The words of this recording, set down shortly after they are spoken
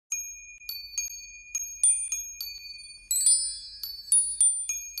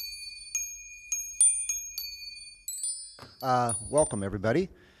Welcome, everybody.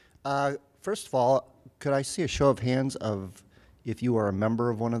 First of all, could I see a show of hands of if you are a member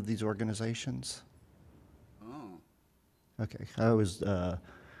of one of these organizations? Oh, Okay,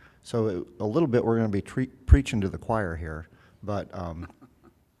 so a little bit we're going to be preaching to the choir here, but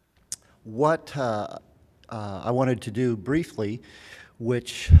what I wanted to do briefly,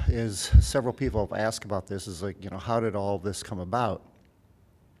 which is several people have asked about this, is like, how did all this come about?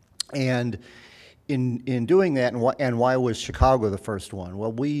 And in doing that, and why was Chicago the first one?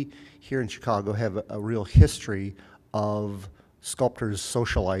 Well, we here in Chicago have a real history of sculptors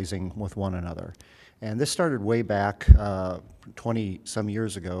socializing with one another. And this started way back 20-some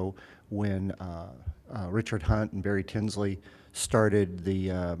years ago when Richard Hunt and Barry Tinsley started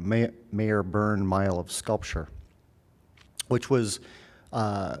the Mayor Byrne Mile of Sculpture, which was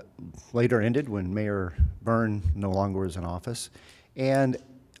later ended when Mayor Byrne no longer was in office. And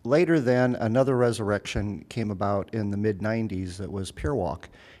later then, another resurrection came about in the mid-90s that was Pier Walk.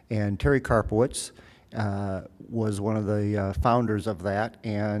 And Terry Karpowitz was one of the founders of that.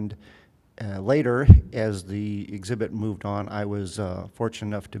 And later, as the exhibit moved on, I was fortunate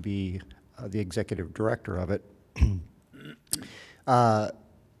enough to be the executive director of it.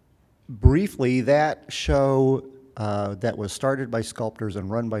 Briefly, that show that was started by sculptors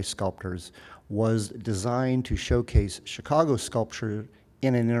and run by sculptors was designed to showcase Chicago sculpture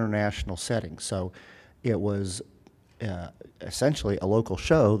in an international setting. So it was essentially a local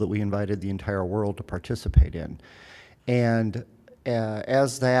show that we invited the entire world to participate in. And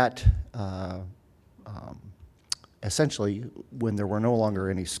as that, essentially, when there were no longer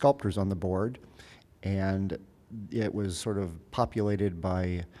any sculptors on the board, and it was sort of populated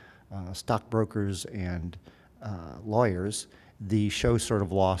by stockbrokers and lawyers, the show sort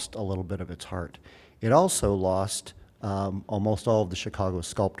of lost a little bit of its heart. It also lost almost all of the Chicago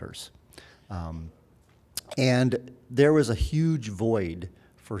sculptors. And there was a huge void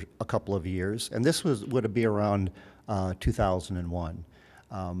for a couple of years, and this would be around 2001.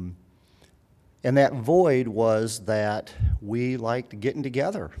 And that void was that we liked getting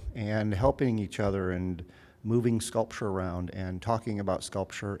together and helping each other and moving sculpture around and talking about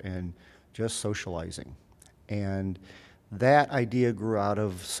sculpture and just socializing. And that idea grew out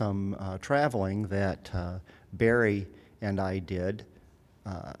of some traveling that Barry and I did.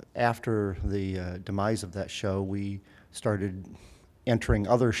 After the demise of that show, we started entering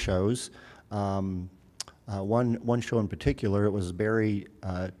other shows. One show in particular, it was Barry,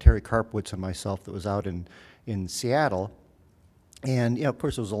 Terry Karpowitz, and myself that was out in Seattle. And of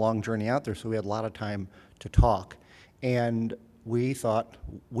course, it was a long journey out there, so we had a lot of time to talk. And we thought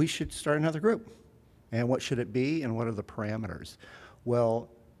we should start another group. And what should it be, and what are the parameters? Well,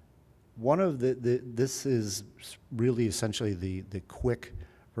 one of this is really essentially the quick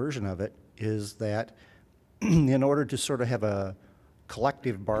version of it, is that in order to sort of have a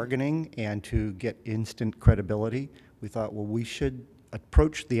collective bargaining and to get instant credibility, we thought, well, we should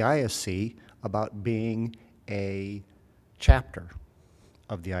approach the ISC about being a chapter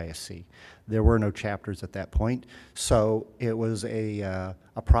of the ISC. There were no chapters at that point, so it was a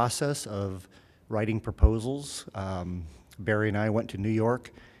process of writing proposals. Barry and I went to New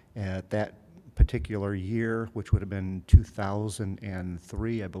York at that particular year, which would have been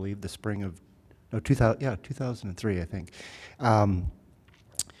 2003, I believe, the spring of, no, 2003, I think.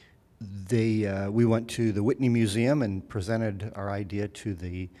 We went to the Whitney Museum and presented our idea to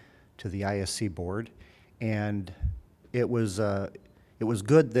the ISC board, and it was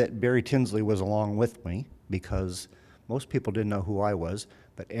good that Barry Tinsley was along with me, because most people didn't know who I was,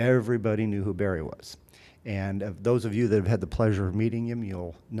 but everybody knew who Barry was. And those of you that have had the pleasure of meeting him,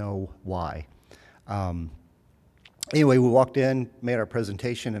 you'll know why. Anyway, we walked in, made our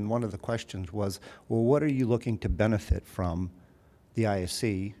presentation, and one of the questions was, well, what are you looking to benefit from the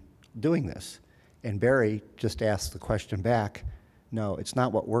ISC doing this? And Barry just asked the question back, no, it's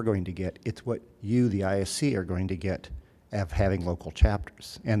not what we're going to get, it's what you, the ISC, are going to get of having local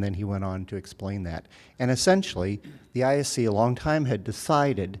chapters. And then he went on to explain that. And essentially, the ISC a long time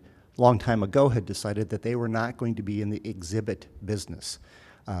ago had decided that they were not going to be in the exhibit business.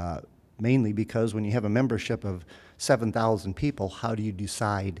 Mainly because when you have a membership of 7,000 people, how do you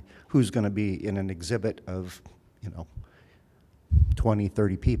decide who's going to be in an exhibit of, 20,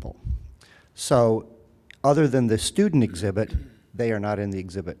 30 people? So other than the student exhibit, they are not in the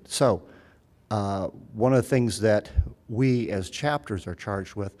exhibit. So one of the things that we as chapters are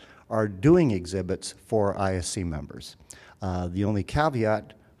charged with are doing exhibits for ISC members. The only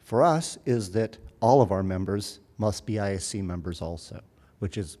caveat for us is that all of our members must be ISC members also,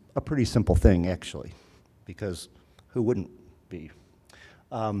 which is a pretty simple thing, actually, because who wouldn't be?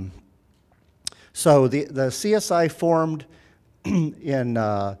 So the CSI formed in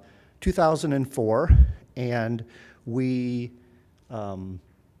 2004, and we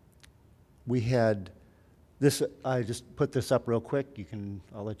had this. I just put this up real quick.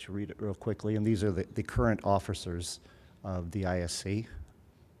 I'll let you read it real quickly. And these are the current officers of the ISC.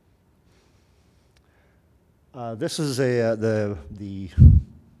 This is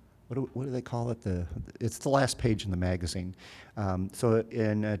what do they call it? It's the last page in the magazine. So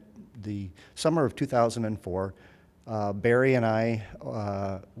in the summer of 2004, Barry and I,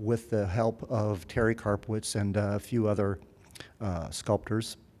 with the help of Terry Karpowitz and a few other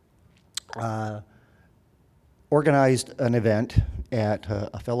sculptors, organized an event at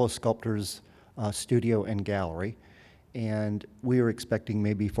a fellow sculptor's studio and gallery. And we were expecting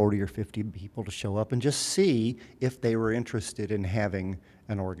maybe 40 or 50 people to show up and just see if they were interested in having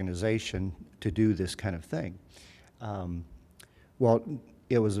an organization to do this kind of thing. Well,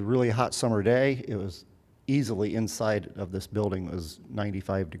 it was a really hot summer day. It was easily inside of this building. It was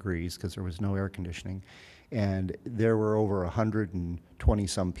 95 degrees because there was no air conditioning. And there were over 120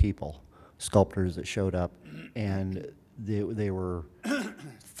 some people, sculptors that showed up, and they were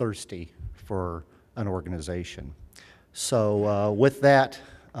thirsty for an organization. So with that,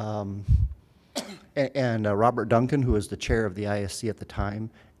 and Robert Duncan, who was the chair of the ISC at the time,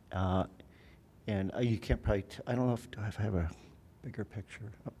 and you can't probably, I don't know if I have a bigger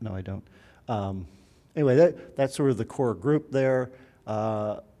picture. Oh, no, I don't. Anyway, that's sort of the core group there.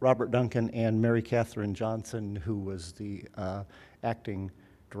 Robert Duncan and Mary Catherine Johnson, who was the acting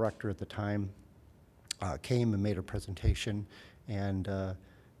director at the time, came and made a presentation. And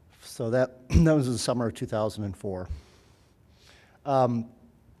so that was in the summer of 2004.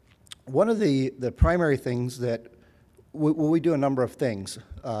 One of the primary things that we do a number of things.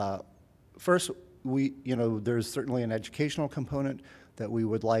 First, there's certainly an educational component that we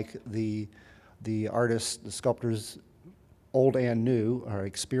would like the artists, the sculptors, old and new, or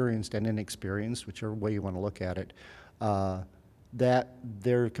experienced and inexperienced, whichever way you want to look at it, that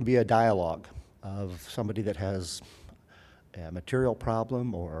there can be a dialogue of somebody that has a material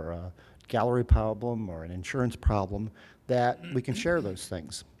problem or a gallery problem or an insurance problem, that we can share those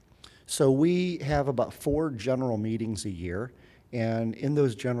things. So we have about 4 general meetings a year, and in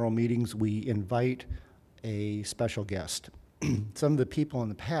those general meetings we invite a special guest. Some of the people in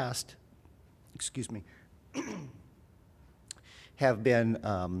the past, have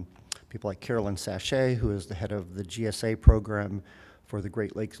been people like Carolyn Sachet, who is the head of the GSA program for the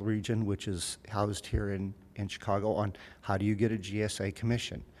Great Lakes region, which is housed here in Chicago, on how do you get a GSA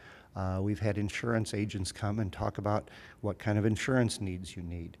commission. We've had insurance agents come and talk about what kind of insurance needs you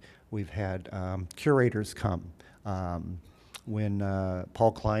need. We've had curators come. When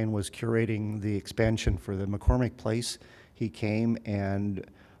Paul Klein was curating the expansion for the McCormick Place, he came and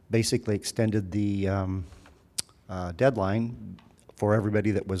basically extended the deadline for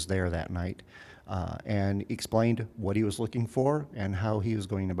everybody that was there that night, and explained what he was looking for and how he was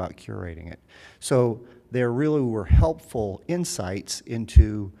going about curating it. So there really were helpful insights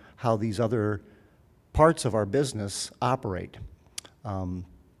into how these other parts of our business operate. And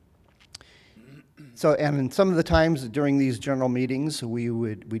some of the times during these general meetings,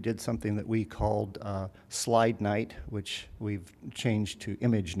 we did something that we called slide night, which we've changed to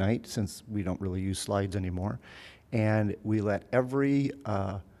image night since we don't really use slides anymore. And we let every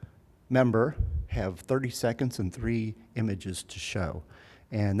member have 30 seconds and 3 images to show.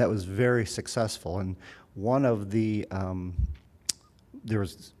 And that was very successful. And one of the,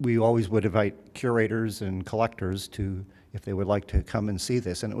 we always would invite curators and collectors to, if they would like to come and see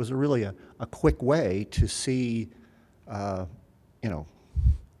this. And it was really a quick way to see,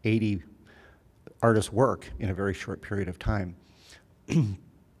 80 artists' work in a very short period of time.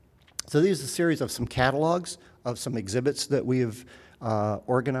 So these are a series of some catalogs of some exhibits that we have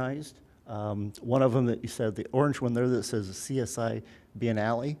organized. One of them that you said, the orange one there that says CSI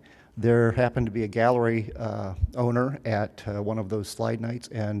Biennale, there happened to be a gallery owner at one of those slide nights,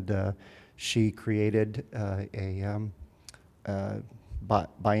 and she created a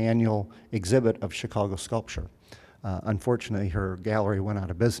biannual exhibit of Chicago sculpture. Unfortunately, her gallery went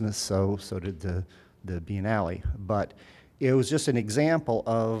out of business, so did the Biennale. But it was just an example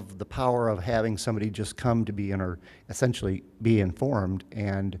of the power of having somebody just come to be essentially be informed,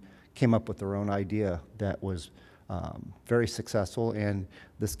 and came up with their own idea that was very successful. And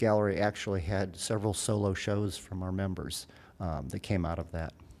this gallery actually had several solo shows from our members that came out of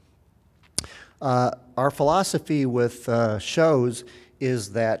that. Our philosophy with shows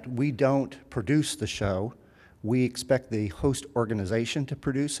is that we don't produce the show. We expect the host organization to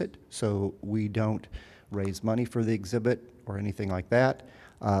produce it, so we don't raise money for the exhibit or anything like that.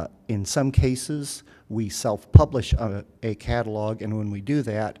 In some cases, we self-publish a catalog, and when we do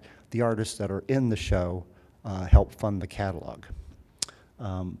that, the artists that are in the show help fund the catalog.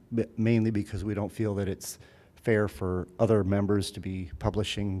 Mainly because we don't feel that it's fair for other members to be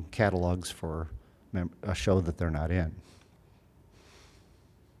publishing catalogs for a show that they're not in.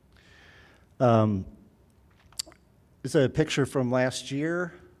 This is a picture from last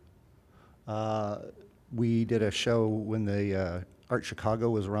year. We did a show when the Art Chicago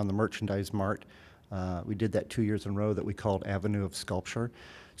was around the Merchandise Mart. We did that 2 years in a row that we called Avenue of Sculpture.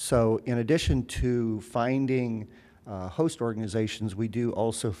 So in addition to finding host organizations, we do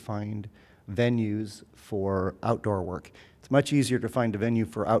also find venues for outdoor work. It's much easier to find a venue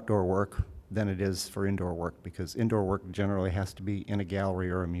for outdoor work than it is for indoor work, because indoor work generally has to be in a gallery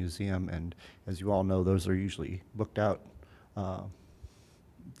or a museum, and as you all know, those are usually booked out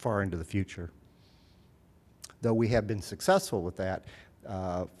far into the future. Though we have been successful with that,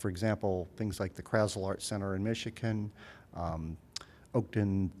 for example, things like the Krasl Art Center in Michigan,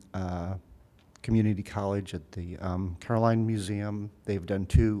 Oakton Community College at the Caroline Museum, they've done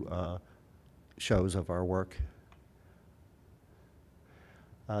 2 shows of our work.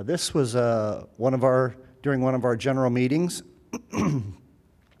 This was during one of our general meetings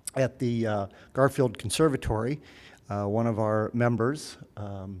at the Garfield Conservatory. One of our members,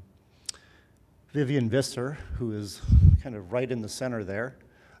 Vivian Visser, who is kind of right in the center there,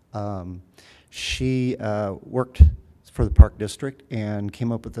 she worked for the Park District and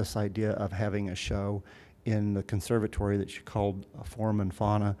came up with this idea of having a show in the conservatory that she called Flora and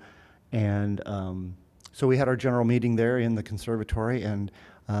Fauna. And so we had our general meeting there in the conservatory, and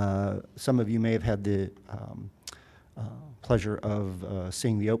some of you may have had the pleasure of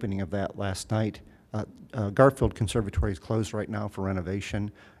seeing the opening of that last night. Garfield Conservatory is closed right now for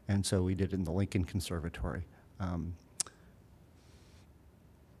renovation, and so we did it in the Lincoln Conservatory.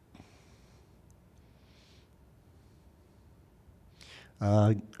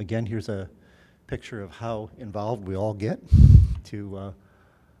 Again, here's a picture of how involved we all get.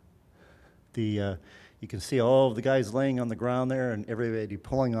 You can see all of the guys laying on the ground there and everybody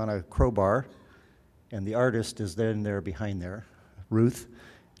pulling on a crowbar, and the artist is then there behind there, Ruth,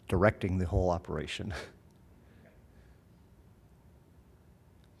 directing the whole operation.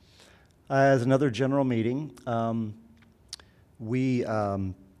 As another general meeting,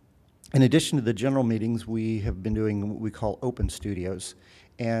 in addition to the general meetings, we have been doing what we call open studios,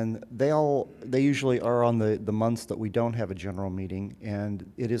 and they usually are on the months that we don't have a general meeting,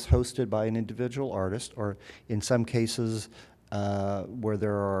 and it is hosted by an individual artist, or in some cases where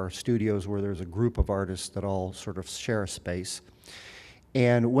there are studios where there's a group of artists that all sort of share a space.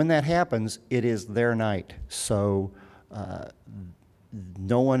 And when that happens, it is their night. So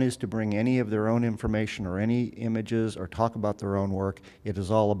no one is to bring any of their own information or any images or talk about their own work. It is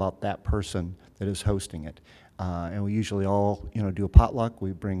all about that person that is hosting it. And we usually all, do a potluck.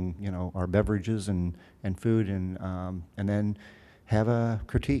 We bring, our beverages and food, and then have a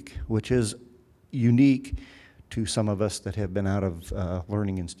critique, which is unique to some of us that have been out of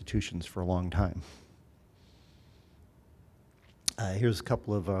learning institutions for a long time. Here's a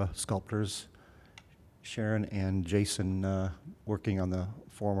couple of sculptors, Sharon and Jason, working on the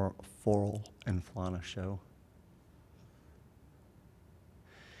former Floral and Fauna show.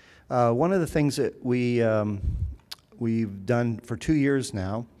 One of the things that we've done for 2 years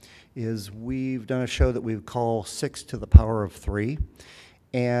now is we've done a show that we call 6 to the Power of 3.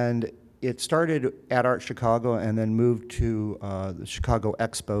 And it started at Art Chicago and then moved to the Chicago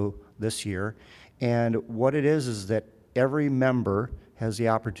Expo this year. And what it is that every member has the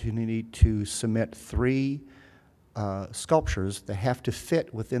opportunity to submit 3 sculptures that have to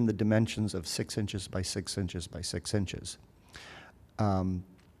fit within the dimensions of 6 inches by 6 inches by 6 inches.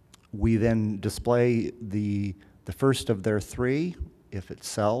 We then display the first of their 3. If it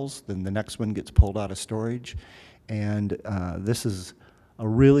sells, then the next one gets pulled out of storage. And this is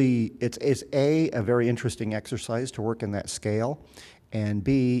it's a very interesting exercise to work in that scale, and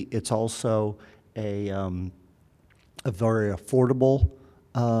B, it's also a very affordable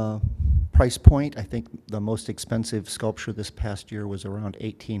price point. I think the most expensive sculpture this past year was around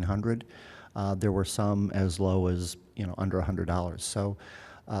 $1,800. There were some as low as under $100. So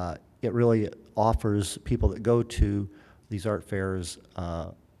it really offers people that go to these art fairs,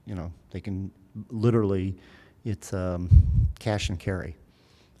 they can literally, it's cash and carry.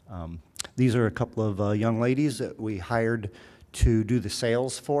 These are a couple of young ladies that we hired to do the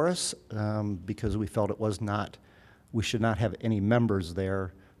sales for us because we felt we should not have any members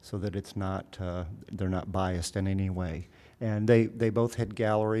there so that it's not, they're not biased in any way. And they both had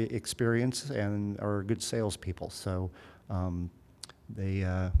gallery experience and are good salespeople. So they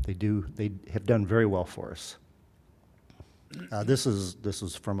have done very well for us. This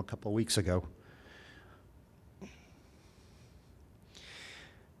is from a couple of weeks ago.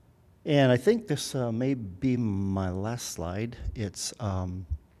 And I think this may be my last slide. It's I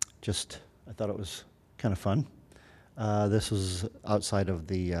thought it was kind of fun. This was outside of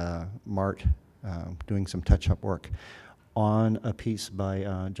the MART, doing some touch-up work on a piece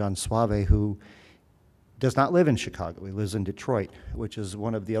by John Suave, who does not live in Chicago. He lives in Detroit, which is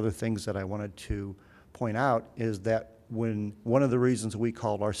one of the other things that I wanted to point out, is that one of the reasons we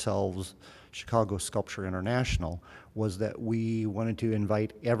called ourselves Chicago Sculpture International was that we wanted to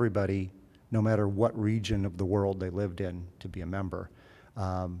invite everybody, no matter what region of the world they lived in, to be a member.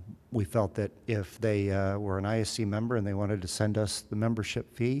 We felt that if they were an ISC member and they wanted to send us the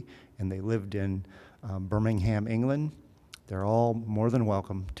membership fee and they lived in Birmingham, England, they're all more than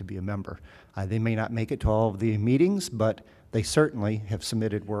welcome to be a member. They may not make it to all of the meetings, but they certainly have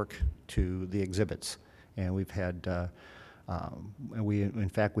submitted work to the exhibits. And we've had, in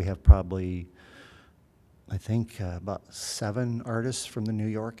fact, we have probably, I think, about 7 artists from the New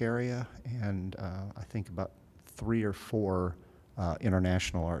York area, and I think about 3 or 4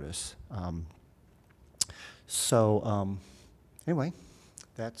 international artists. Anyway,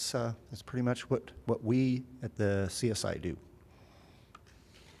 that's pretty much what we at the CSI do.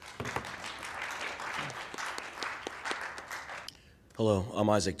 Hello, I'm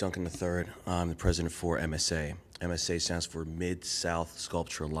Isaac Duncan III. I'm the president for MSA. MSA stands for Mid-South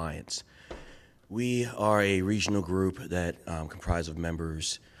Sculpture Alliance. We are a regional group that comprise of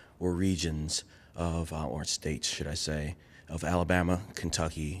members or regions of, or states, should I say, of Alabama,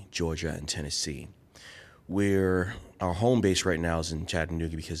 Kentucky, Georgia, and Tennessee. Our home base right now is in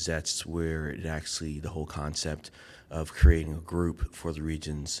Chattanooga because that's where the whole concept of creating a group for the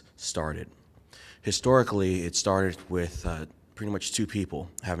regions started. Historically, it started with pretty much 2 people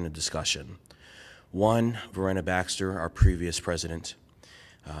having a discussion. One, Verena Baxter, our previous president,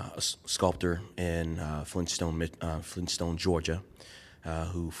 a sculptor in Flintstone, Georgia,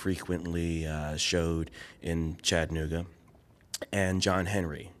 who frequently showed in Chattanooga, and John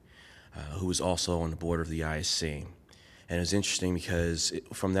Henry, who was also on the board of the ISC. And it was interesting because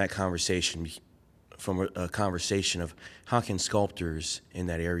from that conversation, from a conversation of how can sculptors in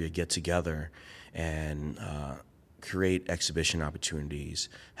that area get together and create exhibition opportunities,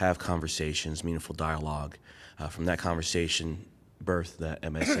 have conversations, meaningful dialogue. From that conversation birthed the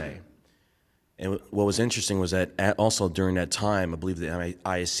MSA. And what was interesting was that also during that time, I believe the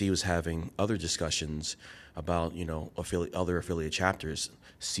ISC was having other discussions about, other affiliate chapters.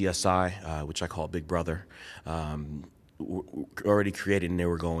 CSI, which I call Big Brother, already created, and they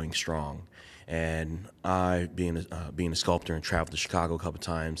were going strong. And I, being a sculptor and traveled to Chicago a couple of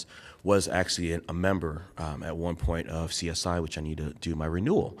times, was actually a member at one point of CSI, which I need to do my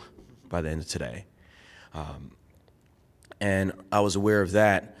renewal by the end of today. And I was aware of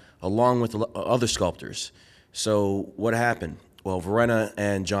that along with other sculptors. So what happened? Well, Verena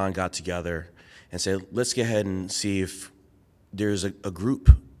and John got together and said, let's go ahead and see if there's a group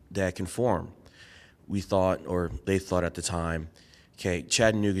that can form. We thought, or they thought at the time, okay,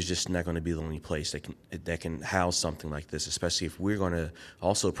 Chattanooga is just not going to be the only place that can house something like this, especially if we're going to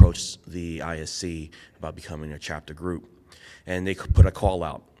also approach the ISC about becoming a chapter group. And they put a call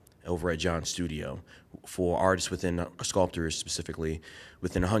out over at John's studio for artists sculptors specifically,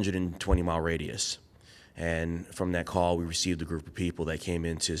 within a 120-mile radius. And from that call, we received a group of people that came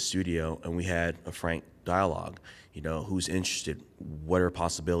into the studio, and we had a frank dialogue. Who's interested? What are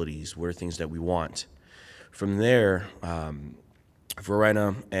possibilities? What are things that we want? From there,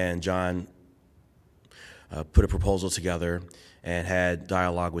 Verena and John put a proposal together and had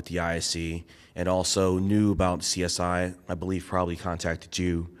dialogue with the ISC, and also knew about CSI. I believe probably contacted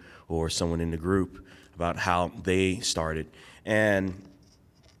you or someone in the group about how they started, and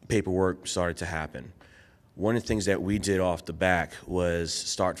paperwork started to happen. One of the things that we did off the back was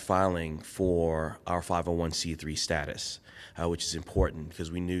start filing for our 501c3 status, which is important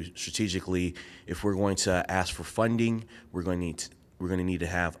because we knew strategically if we're going to ask for funding, we're going to need to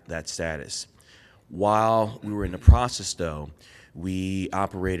have that status. While we were in the process, though, we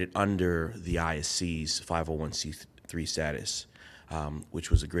operated under the ISC's 501c3 status, which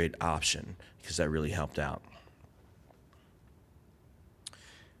was a great option because that really helped out.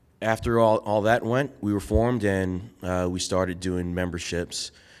 After all that went, we were formed, and we started doing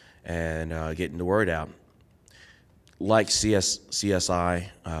memberships and getting the word out. Like CSI,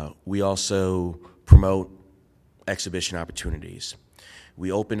 we also promote exhibition opportunities.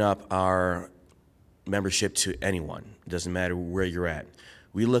 We open up our membership to anyone. It doesn't matter where you're at.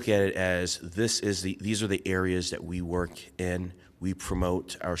 We look at it as these are the areas that we work in. We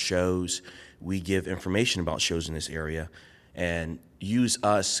promote our shows. We give information about shows in this area, and use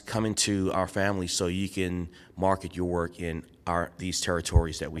us coming to our family so you can market your work in these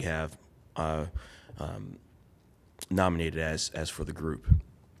territories that we have nominated as for the group.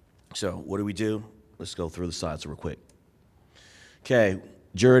 So what do we do? Let's go through the slides real quick. Okay,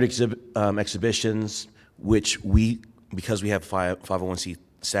 juried exhibitions, which because we have 501c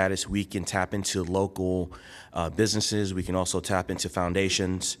status, we can tap into local businesses. We can also tap into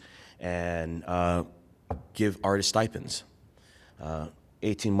foundations and give artist stipends.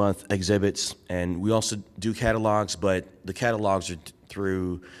 18-month exhibits, and we also do catalogs, but the catalogs are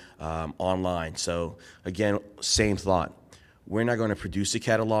through online. So again, same thought. We're not going to produce the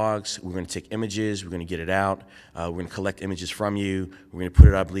catalogs. We're going to take images. We're going to get it out. We're going to collect images from you. We're going to put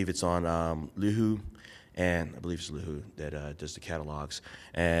it, I believe it's on Luhu, and I believe it's Luhu that does the catalogs.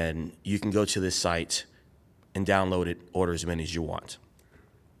 And you can go to this site and download it, order as many as you want.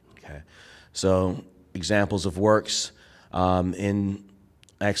 Okay. So examples of works in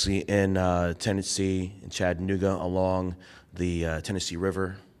Tennessee, in Chattanooga, along the Tennessee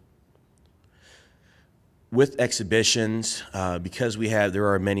River. With exhibitions, because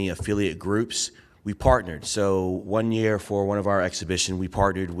there are many affiliate groups, we partnered. So 1 year for one of our exhibitions, we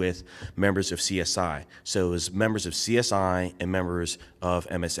partnered with members of CSI. So it was members of CSI and members of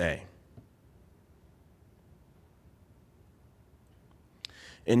MSA.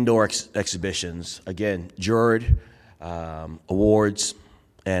 Indoor exhibitions, again, juried, awards,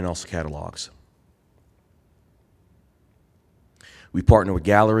 and also catalogs. We partner with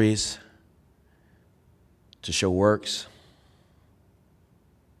galleries to show works.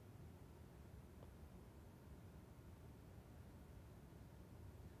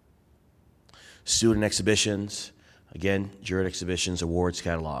 Student exhibitions, again, juried exhibitions, awards,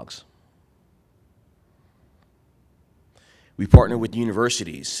 catalogs. We partner with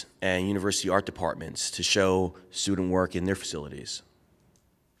universities and university art departments to show student work in their facilities.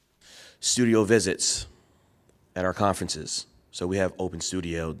 Studio visits at our conferences. So we have open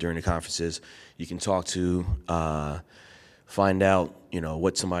studio during the conferences. You can talk to, find out,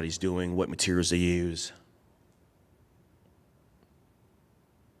 what somebody's doing, what materials they use.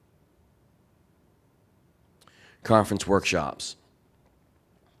 Conference workshops.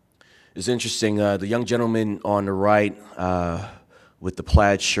 It's interesting, the young gentleman on the right with the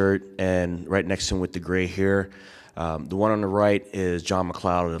plaid shirt and right next to him with the gray hair, the one on the right is John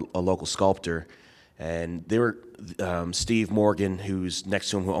McLeod, a local sculptor. And they were, Steve Morgan, who's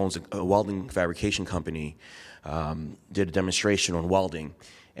next to him, who owns a welding fabrication company, did a demonstration on welding.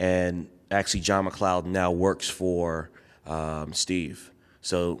 And actually, John McLeod now works for Steve.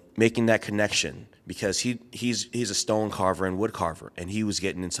 So making that connection, because he's a stone carver and wood carver, and he was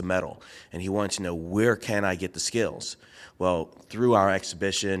getting into metal, and he wanted to know, where can I get the skills? Well, through our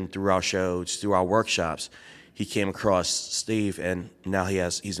exhibition, through our shows, through our workshops, he came across Steve, and now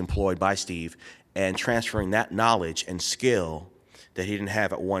he's employed by Steve, and transferring that knowledge and skill that he didn't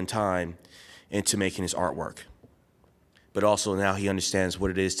have at one time into making his artwork. But also now he understands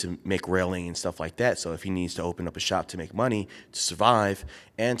what it is to make railing and stuff like that. So if he needs to open up a shop to make money, to survive,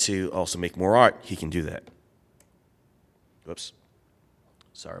 and to also make more art, he can do that. Whoops.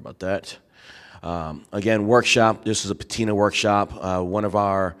 Sorry about that. Again, workshop. This is a patina workshop. One of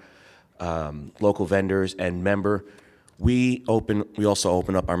our local vendors and member. We also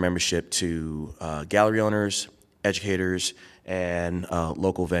open up our membership to gallery owners, educators, and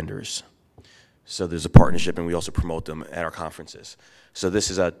local vendors. So there's a partnership, and we also promote them at our conferences. So this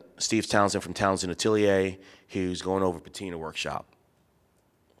is Steve Townsend from Townsend Atelier, who's going over patina workshop.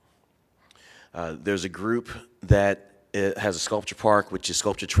 There's a group that has a sculpture park, which is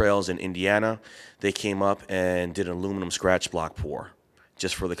Sculpture Trails in Indiana. They came up and did an aluminum scratch block pour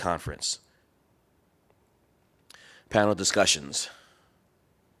just for the conference. Panel discussions.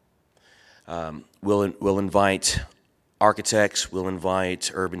 We'll invite architects, we'll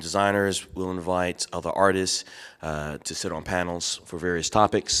invite urban designers, we'll invite other artists to sit on panels for various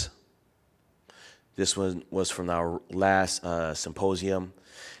topics. This one was from our last symposium,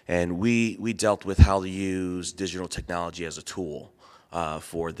 and we dealt with how to use digital technology as a tool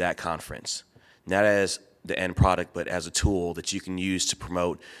for that conference. Not as the end product, but as a tool that you can use to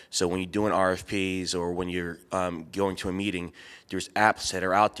promote. So when you're doing RFPs or when you're going to a meeting, there's apps that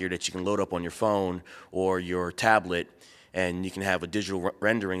are out there that you can load up on your phone or your tablet, and you can have a digital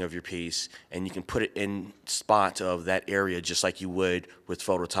rendering of your piece, and you can put it in spot of that area just like you would with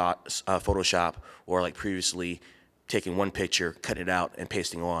Photoshop, or like previously taking one picture, cutting it out, and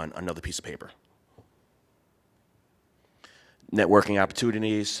pasting on another piece of paper. networking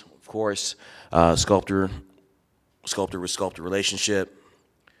opportunities, of course, sculptor with sculptor relationship,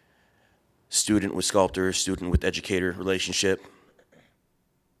 student with sculptor, student with educator relationship.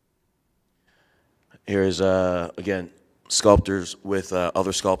 Here's, again, sculptors with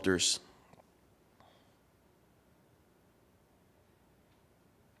other sculptors.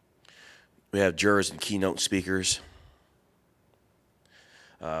 We have jurors and keynote speakers.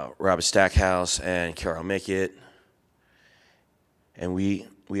 Robert Stackhouse and Carol Mickett. And we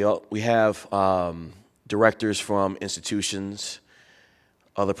have directors from institutions,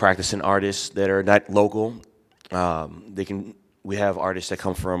 other practicing artists that are not local. We have artists that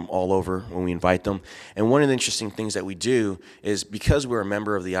come from all over when we invite them. And one of the interesting things that we do is, because we're a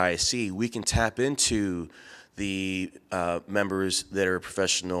member of the ISC, we can tap into the members that are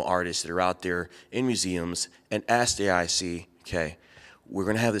professional artists that are out there in museums and ask the ISC, okay, we're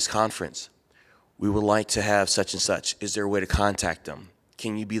going to have this conference. We would like to have such and such. Is there a way to contact them?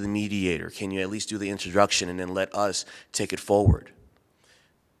 Can you be the mediator? Can you at least do the introduction and then let us take it forward?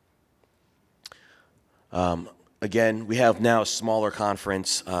 Again, we have now a smaller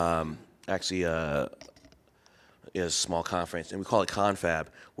conference, actually a small conference, and we call it Confab,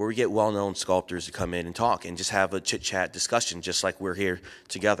 where we get well-known sculptors to come in and talk and just have a chit-chat discussion, just like we're here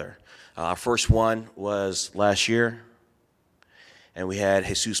together. Our first one was last year, and we had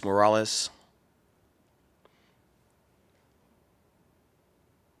Jesus Morales.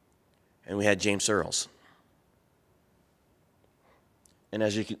 And we had James Searles. And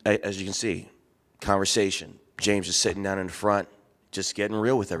as you can see, conversation. James is sitting down in the front, just getting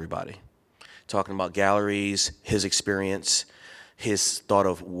real with everybody, talking about galleries, his experience, his thought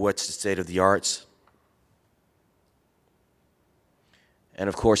of what's the state of the arts, and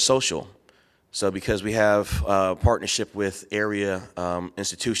of course social. So because we have a partnership with area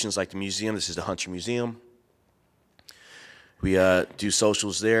institutions like the museum, this is the Hunter Museum, we do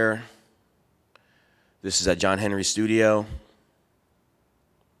socials there. This is at John Henry's studio.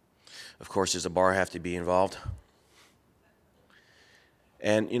 Of course, does a bar have to be involved?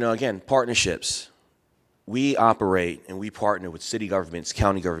 And, you know, again, partnerships. We operate and we partner with city governments,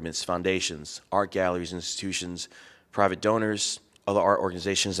 county governments, foundations, art galleries, institutions, private donors, other art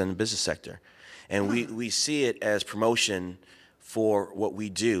organizations, and the business sector. And we see it as promotion for what we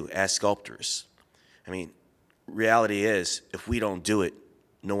do as sculptors. I mean, reality is, if we don't do it,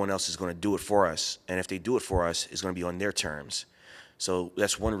 no one else is going to do it for us. And if they do it for us, it's going to be on their terms. So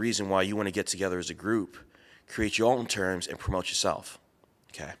that's one reason why you want to get together as a group, create your own terms, and promote yourself.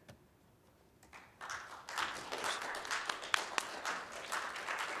 Okay.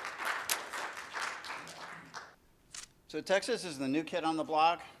 So Texas is the new kid on the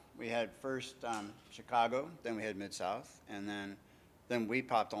block. We had first Chicago, then we had Mid-South, and then we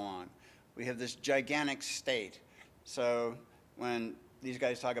popped along. We have this gigantic state. So when these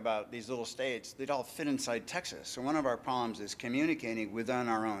guys talk about these little states, they'd all fit inside Texas. So one of our problems is communicating within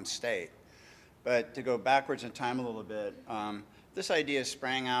our own state. But to go backwards in time a little bit, this idea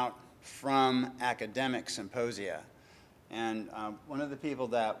sprang out from academic symposia. And one of the people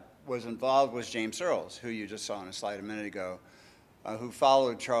that was involved was James Searles, who you just saw on a slide a minute ago, who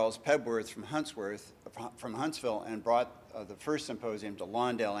followed Charles Pebworth from Huntsville and brought the first symposium to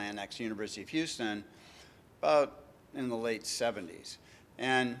Lawndale Annex, University of Houston, about in the late 70s.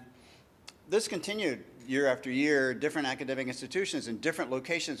 And this continued year after year. Different academic institutions in different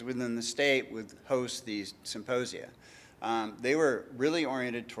locations within the state would host these symposia. They were really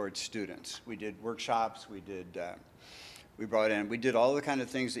oriented towards students. We did workshops, we did all the kind of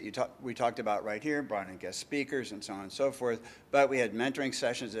things that we talked about right here, brought in guest speakers and so on and so forth, but we had mentoring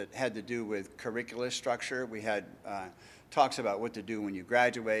sessions that had to do with curricular structure. We had talks about what to do when you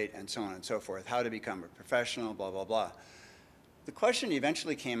graduate and so on and so forth, how to become a professional, blah, blah, blah. The question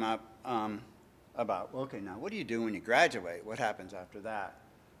eventually came up about, well, okay, now what do you do when you graduate? What happens after that?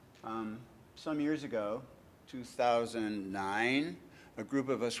 Some years ago, 2009, a group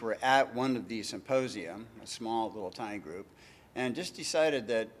of us were at one of these symposia, a small little tiny group, and just decided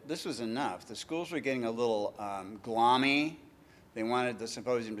that this was enough. The schools were getting a little glommy. They wanted the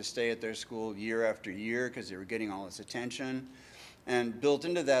symposium to stay at their school year after year because they were getting all this attention. And built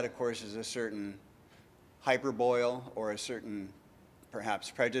into that, of course, is a certain hyperboil or a certain,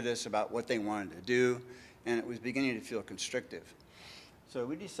 perhaps, prejudice about what they wanted to do, and it was beginning to feel constrictive. So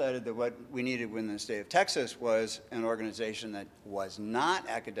we decided that what we needed within the state of Texas was an organization that was not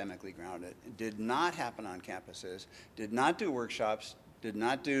academically grounded, did not happen on campuses, did not do workshops, did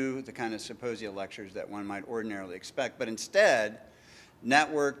not do the kind of symposia lectures that one might ordinarily expect, but instead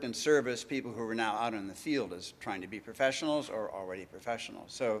networked and serviced people who were now out in the field as trying to be professionals or already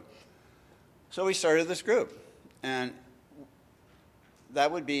professionals. So we started this group. And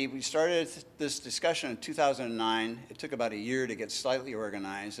that would be, we started this discussion in 2009. It took about a year to get slightly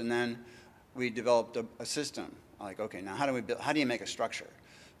organized, and then we developed a system. Like, okay, now how do you make a structure?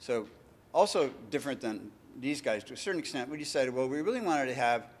 So also different than these guys to a certain extent, we decided, well, we really wanted to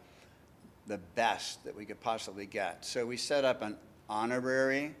have the best that we could possibly get. So we set up an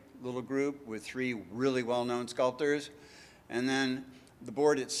honorary little group with 3 really well-known sculptors, and then the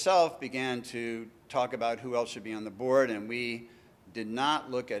board itself began to talk about who else should be on the board, and we did not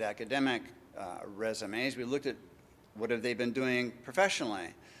look at academic resumes. We looked at what have they been doing professionally,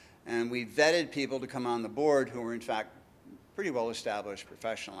 and we vetted people to come on the board who were in fact pretty well established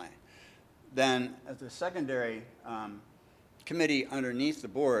professionally. Then as a secondary committee underneath the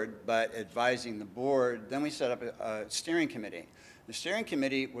board, but advising the board, then we set up a steering committee. The steering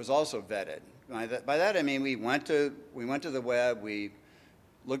committee was also vetted. By that I mean we went to the web, we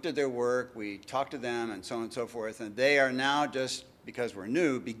looked at their work, we talked to them, and so on and so forth, and they are now, just because we're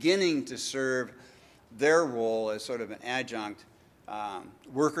new, beginning to serve their role as sort of an adjunct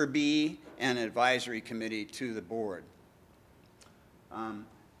worker bee and advisory committee to the board.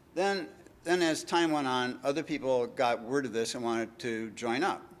 Then as time went on, other people got word of this and wanted to join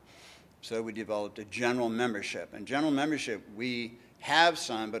up. So we developed a general membership. And general membership, we have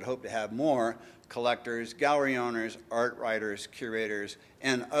some, but hope to have more, collectors, gallery owners, art writers, curators,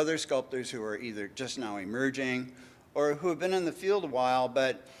 and other sculptors who are either just now emerging or who have been in the field a while,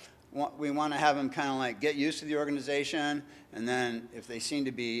 but we want to have them kind of like get used to the organization, and then if they seem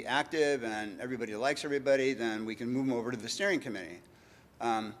to be active and everybody likes everybody, then we can move them over to the steering committee.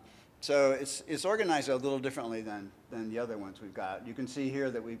 So it's organized a little differently than the other ones we've got. You can see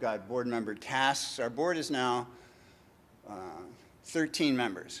here that we've got board member tasks. Our board is now 13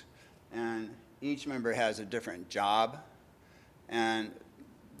 members, and each member has a different job. And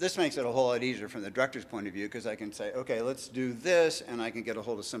this makes it a whole lot easier from the director's point of view, because I can say, okay, let's do this, and I can get a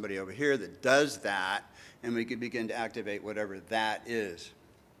hold of somebody over here that does that, and we can begin to activate whatever that is.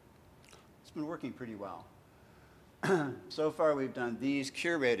 It's been working pretty well. So far, we've done these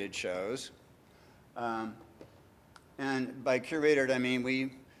curated shows. And by curated, I mean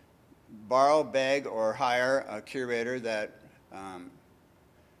we borrow, beg, or hire a curator that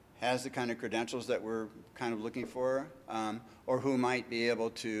has the kind of credentials that we're kind of looking for, or who might be able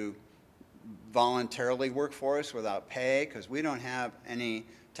to voluntarily work for us without pay, because we don't have any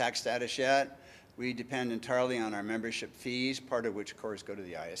tax status yet. We depend entirely on our membership fees, part of which, of course, go to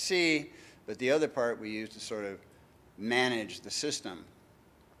the ISC, but the other part we use to sort of manage the system.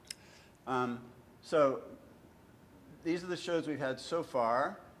 So these are the shows we've had so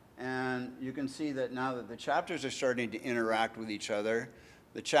far, and you can see that now that the chapters are starting to interact with each other,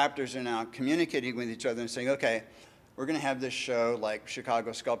 the chapters are now communicating with each other and saying, okay, we're going to have this show like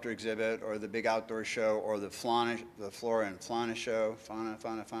Chicago Sculptor Exhibit or the Big Outdoor Show or the Flora and Fauna Show,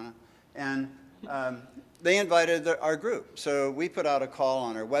 Fauna. And they invited our group. So we put out a call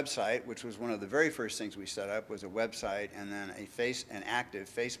on our website, which was one of the very first things we set up, was a website and then an active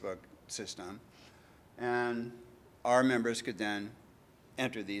Facebook system. And our members could then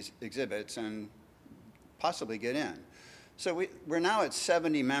enter these exhibits and possibly get in. So we're now at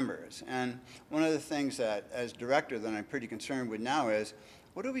 70 members. And one of the things that, as director, that I'm pretty concerned with now is,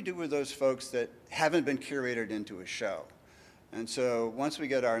 what do we do with those folks that haven't been curated into a show? And so once we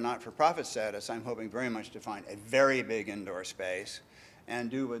get our not-for-profit status, I'm hoping very much to find a very big indoor space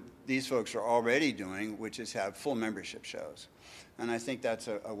and do what these folks are already doing, which is have full membership shows. And I think that's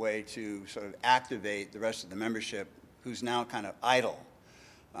a way to sort of activate the rest of the membership who's now kind of idle.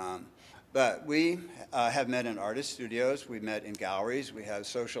 But we have met in artist studios, we've met in galleries, we have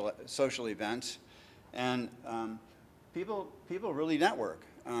social events, and people really network.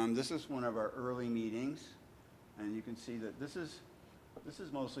 This is one of our early meetings. And you can see that this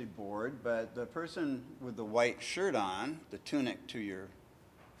is mostly board, but the person with the white shirt on, the tunic to your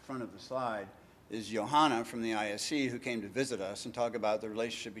front of the slide, is Johanna from the ISC, who came to visit us and talk about the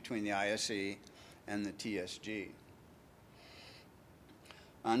relationship between the ISC and the TSG.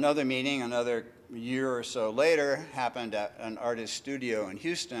 Another meeting, another year or so later, happened at an artist studio in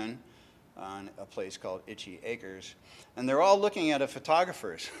Houston on a place called Itchy Acres. And they're all looking at a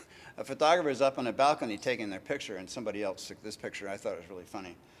photographer's. A photographer's up on a balcony taking their picture, and somebody else took this picture. I thought it was really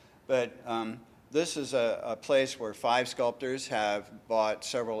funny. But this is a place where 5 sculptors have bought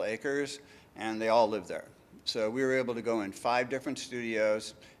several acres, and they all live there. So we were able to go in 5 different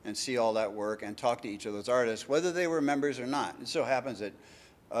studios and see all that work and talk to each of those artists, whether they were members or not. It so happens that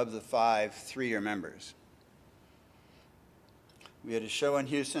of the 5, 3 are members. We had a show in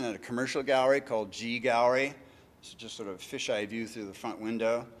Houston at a commercial gallery called G Gallery. It's just sort of a fisheye view through the front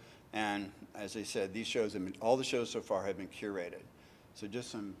window. And as I said, these shows have been, all the shows so far have been curated. So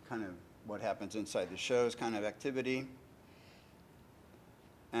just some kind of what happens inside the shows kind of activity.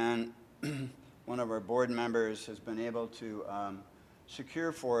 And one of our board members has been able to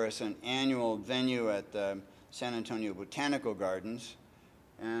secure for us an annual venue at the San Antonio Botanical Gardens.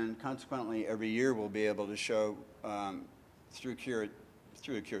 And consequently, every year we'll be able to show through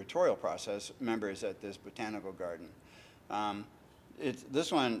a curatorial process members at this botanical garden.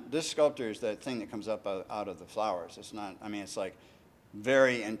 This sculpture is that thing that comes up out of the flowers. It's not, I mean, it's like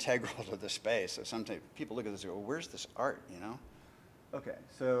very integral to the space. So sometimes people look at this and go, well, where's this art, you know? Okay,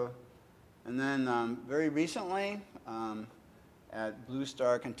 so, and then very recently at Blue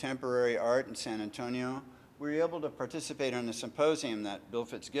Star Contemporary Art in San Antonio, we were able to participate in a symposium that Bill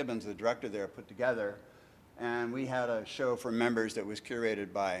Fitzgibbons, the director there, put together. And we had a show for members that was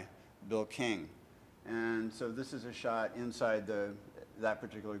curated by Bill King. And so this is a shot inside that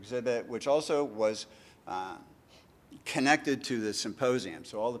particular exhibit, which also was connected to the symposium.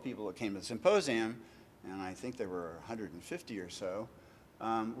 So all the people that came to the symposium, and I think there were 150 or so,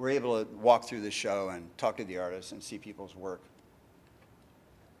 were able to walk through the show and talk to the artists and see people's work.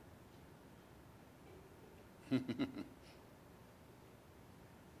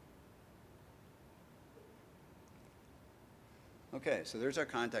 Okay, so there's our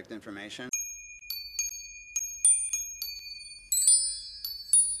contact information.